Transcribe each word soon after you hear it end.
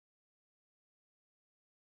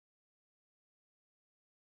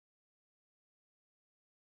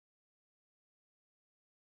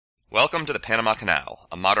Welcome to the Panama Canal,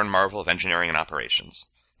 a modern marvel of engineering and operations.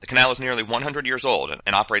 The canal is nearly 100 years old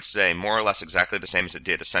and operates today more or less exactly the same as it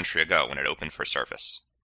did a century ago when it opened for service.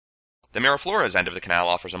 The Miraflores end of the canal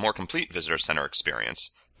offers a more complete visitor center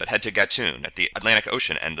experience, but head to Gatun at the Atlantic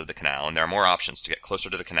Ocean end of the canal and there are more options to get closer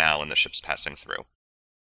to the canal and the ships passing through.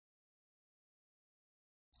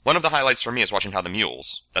 One of the highlights for me is watching how the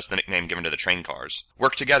mules, that's the nickname given to the train cars,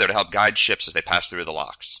 work together to help guide ships as they pass through the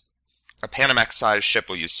locks. A Panamax-sized ship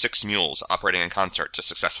will use 6 mules operating in concert to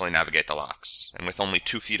successfully navigate the locks, and with only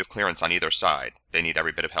 2 feet of clearance on either side, they need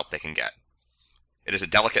every bit of help they can get. It is a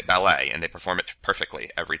delicate ballet, and they perform it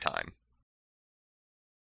perfectly every time.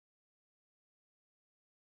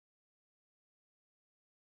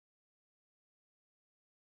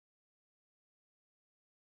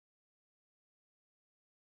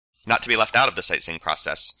 Not to be left out of the sightseeing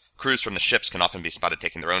process, crews from the ships can often be spotted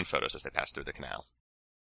taking their own photos as they pass through the canal.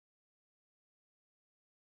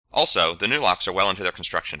 Also, the new locks are well into their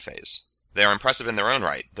construction phase. They are impressive in their own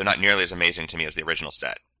right, though not nearly as amazing to me as the original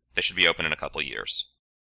set. They should be open in a couple years.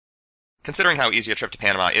 Considering how easy a trip to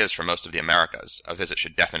Panama is for most of the Americas, a visit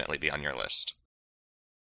should definitely be on your list.